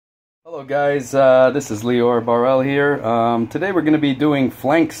Hello guys, this is Lior Barrel here. Today we're going to be doing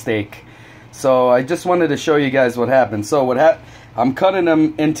flank steak. So I just wanted to show you guys what happened. So I'm cutting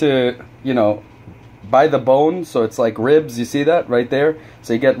them into, by the bone, so it's like ribs. You see that right there?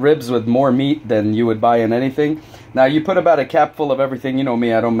 So you get ribs with more meat than you would buy in anything. Now you put about a capful of everything. You know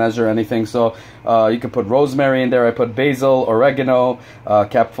me, I don't measure anything. So you can put rosemary in there. I put basil, oregano,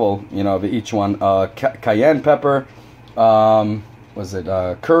 capful, of each one. Cayenne pepper,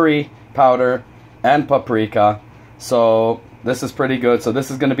 curry powder, and paprika. So this is pretty good. So this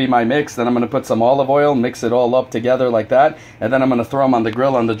is going to be my mix. Then I'm going to put some olive oil, mix it all up together like that, and then I'm going to throw them on the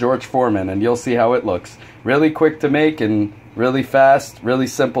grill on the George Foreman, and you'll see how it looks. Really quick to make and really fast, really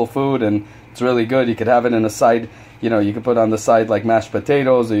simple food, and it's really good. You could have it in a side, you could put on the side like mashed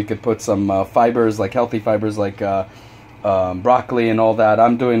potatoes, or you could put some fibers, like healthy fibers like broccoli and all that.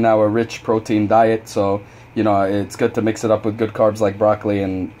 I'm doing now a rich protein diet, so it's good to mix it up with good carbs like broccoli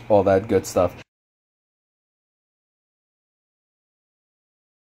and all that good stuff.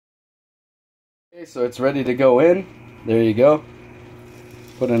 Okay, so it's ready to go in. There you go.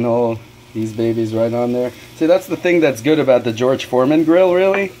 Putting all these babies right on there. See, that's the thing that's good about the George Foreman grill,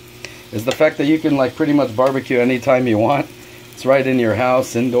 really, is the fact that you can like pretty much barbecue anytime you want. It's right in your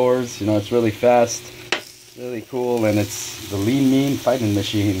house, indoors. It's really fast, really cool, and it's the lean mean fighting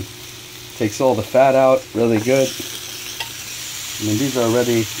machine. Takes all the fat out, really good. I mean, these are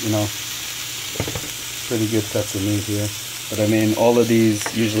already, pretty good cuts of meat here. But I mean, all of these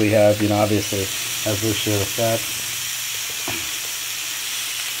usually have, obviously, has their share of fat.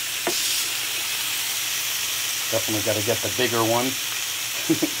 Definitely got to get the bigger one.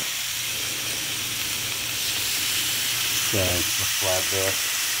 Okay, the flat there.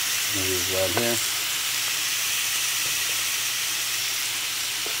 I'm going to use that here.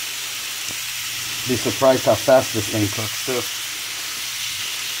 Be surprised how fast this thing cooks too.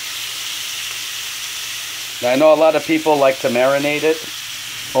 Now, I know a lot of people like to marinate it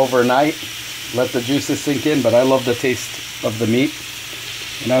overnight, let the juices sink in, but I love the taste of the meat,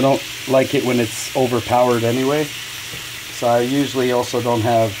 and I don't like it when it's overpowered anyway. So I usually also I'm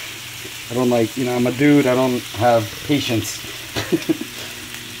a dude, I don't have patience.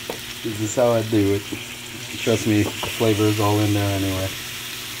 This is how I do it. Trust me, the flavor is all in there anyway.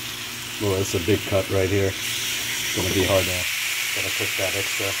 Oh, that's a big cut right here. It's going to be hard to cook that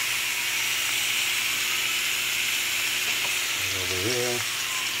extra. Over here.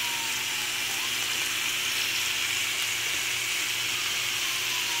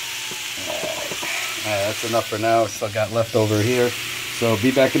 Alright, that's enough for now. Still got left over here. So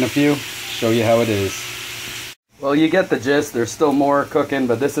be back in a few, show you how it is. Well, you get the gist. There's still more cooking,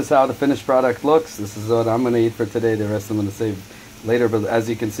 but this is how the finished product looks. This is what I'm going to eat for today. The rest I'm going to save later, but as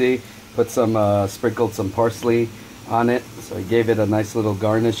you can see, put some, sprinkled some parsley on it. So I gave it a nice little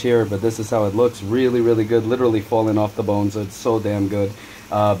garnish here, but this is how it looks. Really, really good. Literally falling off the bone, so it's so damn good.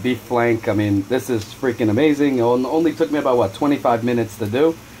 Beef flank, I mean, this is freaking amazing. It only took me about, what, 25 minutes to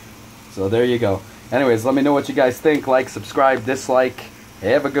do? So there you go. Anyways, let me know what you guys think. Like, subscribe, dislike.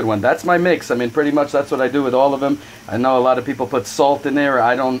 Hey, have a good one. That's my mix. I mean, pretty much that's what I do with all of them. I know a lot of people put salt in there.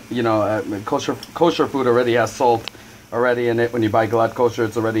 I don't, kosher food already has salt already in it. When you buy Glad Kosher,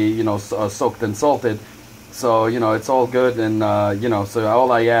 it's already, soaked and salted. So, it's all good. And, so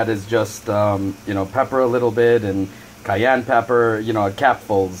all I add is just, pepper a little bit and cayenne pepper,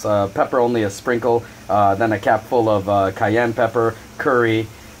 capfuls. Pepper only a sprinkle. Then a capful of cayenne pepper, curry,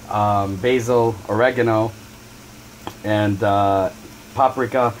 basil, oregano, and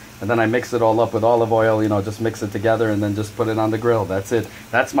paprika. And then I mix it all up with olive oil, just mix it together and then just put it on the grill. That's it.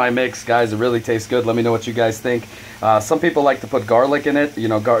 That's my mix, guys. It really tastes good. Let me know what you guys think. Some people like to put garlic in it,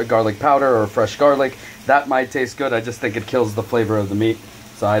 garlic powder or fresh garlic. That might taste good. I just think it kills the flavor of the meat.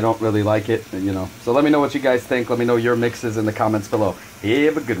 So I don't really like it, So let me know what you guys think. Let me know your mixes in the comments below.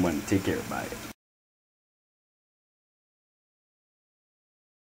 Have a good one. Take care. Bye.